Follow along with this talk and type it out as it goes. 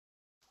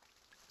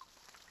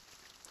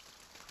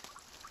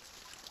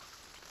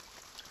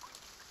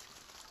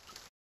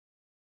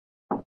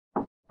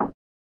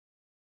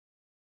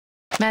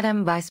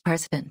Madam Vice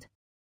President.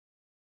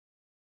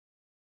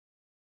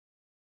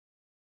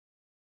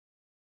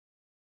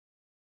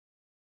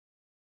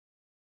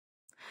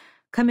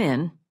 Come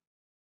in.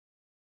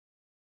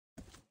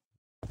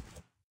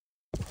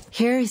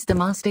 Here is the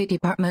monthly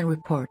department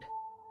report.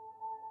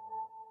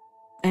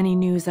 Any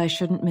news I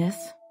shouldn't miss?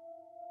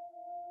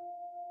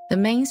 The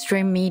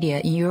mainstream media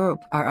in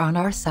Europe are on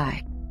our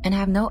side and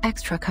have no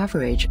extra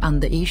coverage on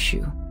the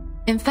issue.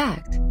 In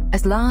fact,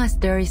 as long as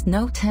there is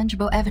no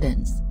tangible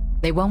evidence,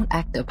 they won't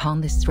act upon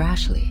this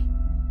rashly.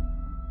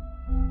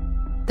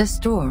 The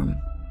storm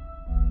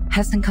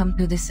hasn't come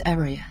to this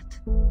area yet.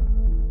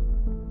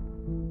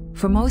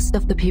 For most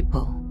of the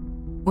people,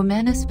 what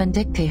Manus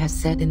Vindictae has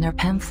said in their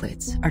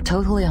pamphlets are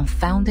totally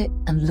unfounded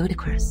and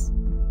ludicrous.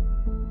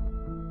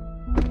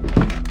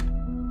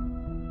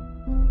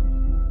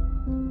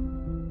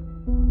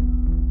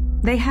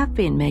 They have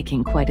been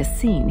making quite a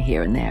scene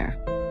here and there,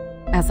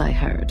 as I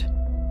heard.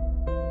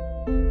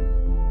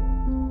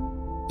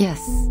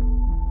 Yes,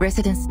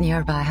 residents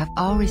nearby have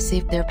all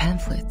received their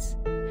pamphlets.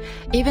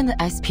 Even the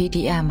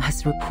SPDM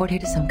has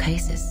reported some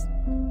cases.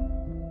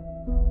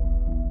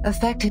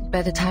 Affected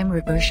by the time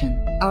reversion,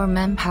 our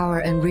manpower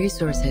and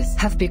resources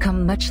have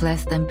become much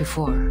less than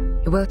before.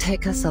 It will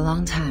take us a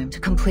long time to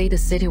complete the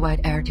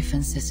citywide air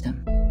defense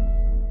system.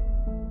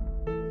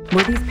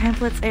 Were these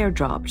pamphlets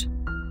airdropped?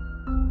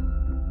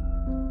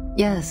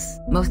 Yes,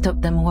 most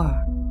of them were.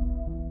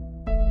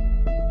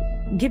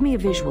 Give me a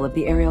visual of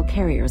the aerial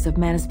carriers of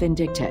Manus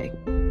Vindictae.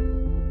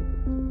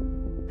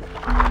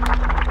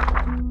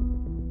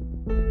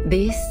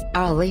 These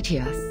are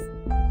Aletias.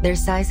 Their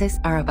sizes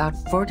are about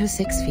 4 to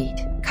 6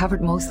 feet,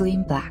 covered mostly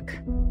in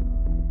black.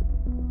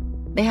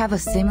 They have a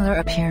similar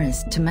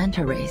appearance to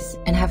manta rays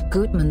and have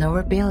good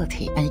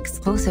maneuverability and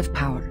explosive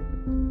power.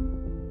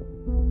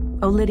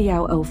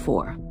 Olidiao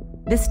 04.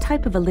 This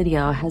type of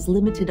Olidiao has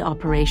limited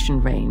operation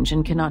range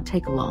and cannot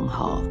take a long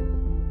haul.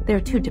 They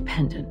are too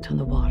dependent on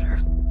the water.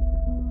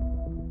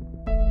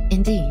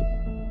 Indeed,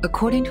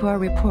 according to our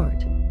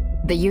report,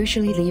 they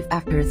usually leave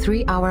after a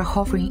 3-hour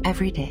hovering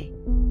every day.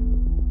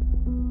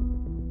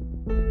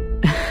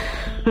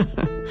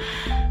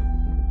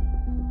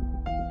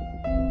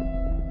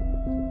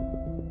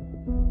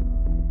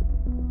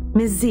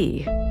 Ms.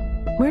 Z,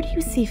 where do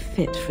you see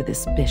fit for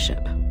this bishop?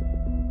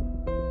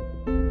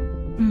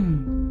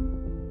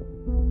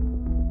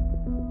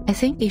 I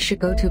think you should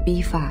go to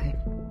B5.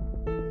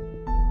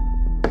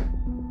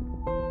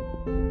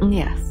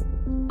 Yes,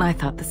 I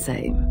thought the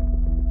same.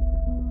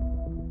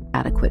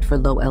 Adequate for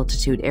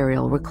low-altitude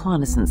aerial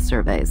reconnaissance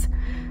surveys,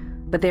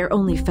 but they are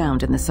only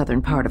found in the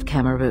southern part of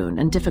Cameroon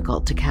and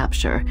difficult to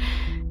capture.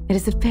 It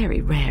is a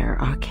very rare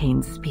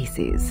arcane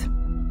species.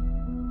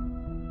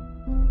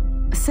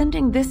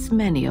 Sending this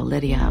many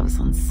Olidiaos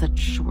on such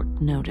short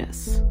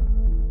notice.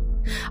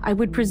 I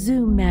would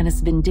presume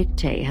Manus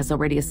Vindictae has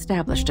already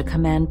established a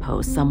command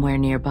post somewhere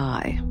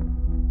nearby.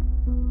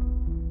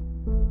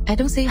 I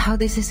don't see how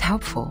this is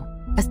helpful.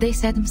 As they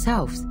said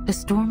themselves, the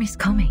storm is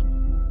coming.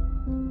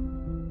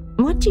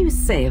 What do you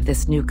say of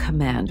this new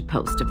command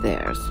post of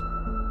theirs?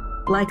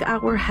 Like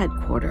our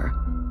headquarters,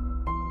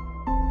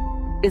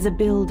 is a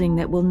building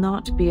that will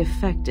not be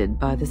affected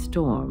by the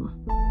storm.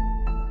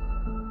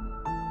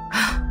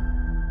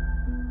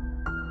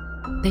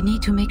 They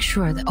need to make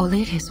sure that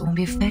Oletis won't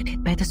be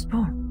affected by the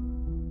storm.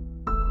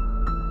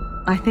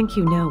 I think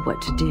you know what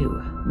to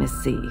do, Miss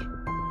C.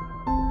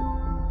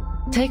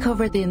 Take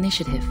over the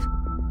initiative.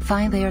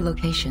 Find their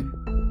location.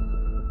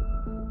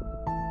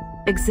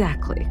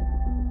 Exactly.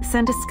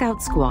 Send a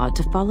scout squad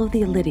to follow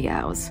the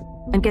Olidiaos,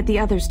 and get the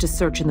others to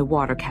search in the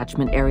water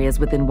catchment areas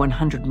within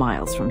 100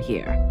 miles from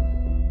here.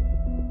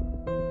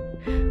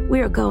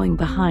 We are going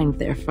behind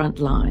their front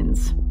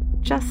lines,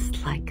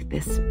 just like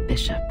this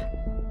bishop.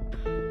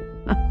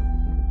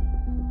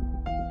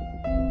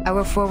 I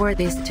will forward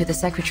this to the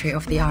Secretary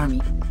of the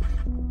Army.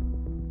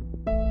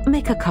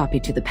 Make a copy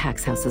to the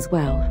Pax House as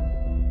well.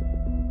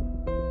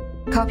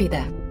 Copy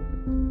that.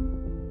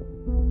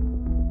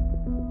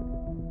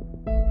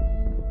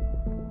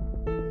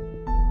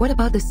 What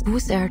about the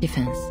school's air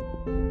defense?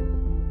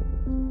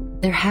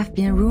 There have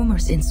been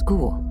rumors in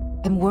school.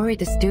 I'm worried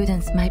the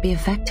students might be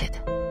affected.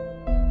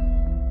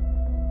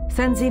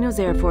 Send Xeno's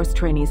Air Force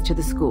trainees to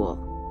the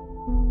school.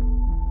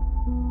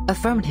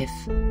 Affirmative.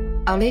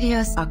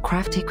 Aletias are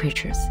crafty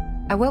creatures.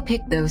 I will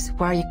pick those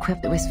who are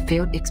equipped with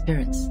field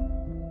experience.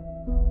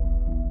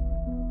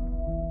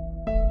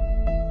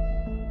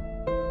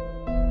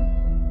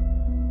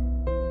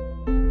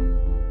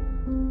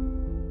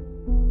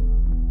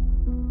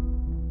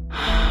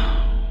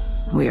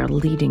 We are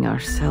leading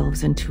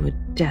ourselves into a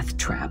death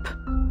trap.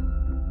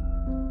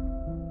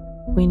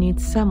 We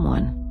need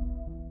someone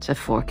to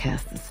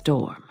forecast the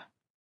storm.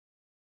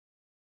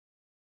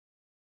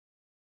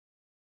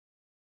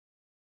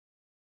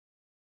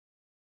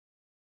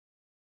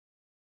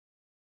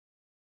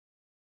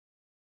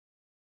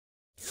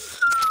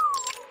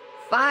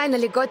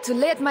 Finally got to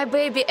let my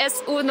baby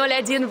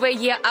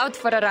SU-01VE out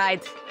for a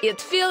ride.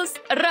 It feels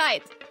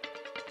right.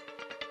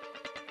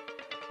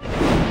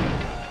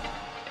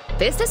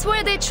 This is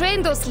where they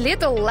train those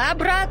little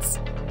lab rats?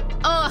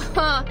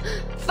 Uh-huh.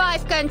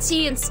 5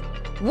 canteens.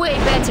 Way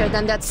better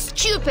than that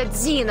stupid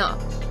Zeno.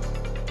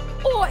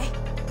 Oi!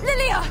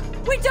 Lilia!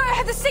 We don't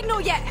have the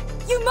signal yet!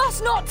 You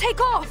must not take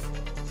off!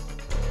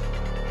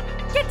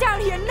 Get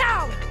down here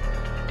now!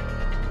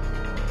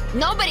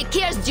 Nobody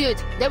cares, dude.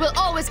 There will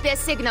always be a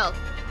signal.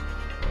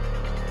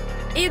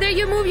 Either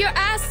you move your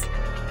ass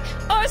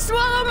or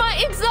swallow my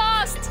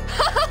exhaust!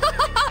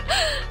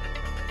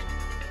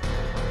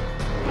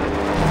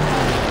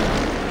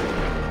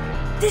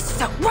 This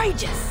is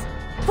outrageous!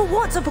 For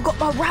once I forgot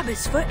my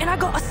rabbit's foot and I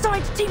got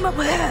assigned to team up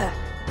with her!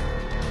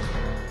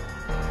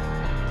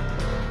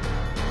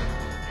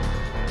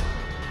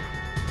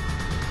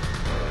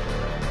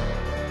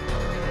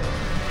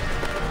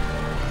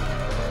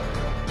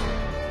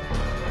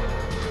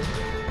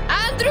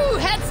 Andrew,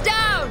 heads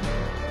down!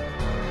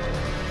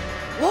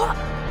 What?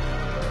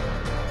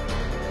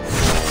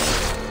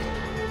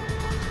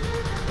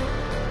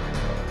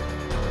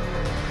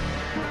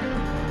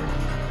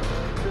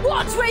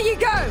 Watch where you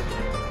go!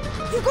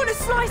 You're gonna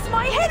slice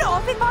my head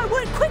off if I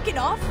weren't quick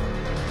enough!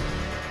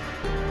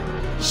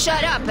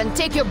 Shut up and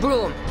take your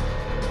broom.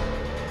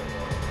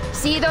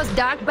 See those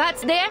dark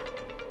bats there?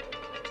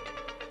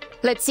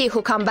 Let's see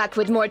who come back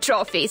with more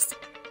trophies.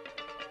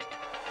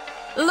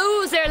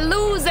 Loser,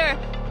 loser!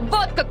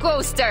 Vodka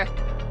coaster!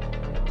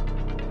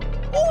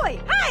 Oi!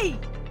 Hey!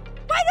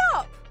 Wait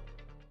up!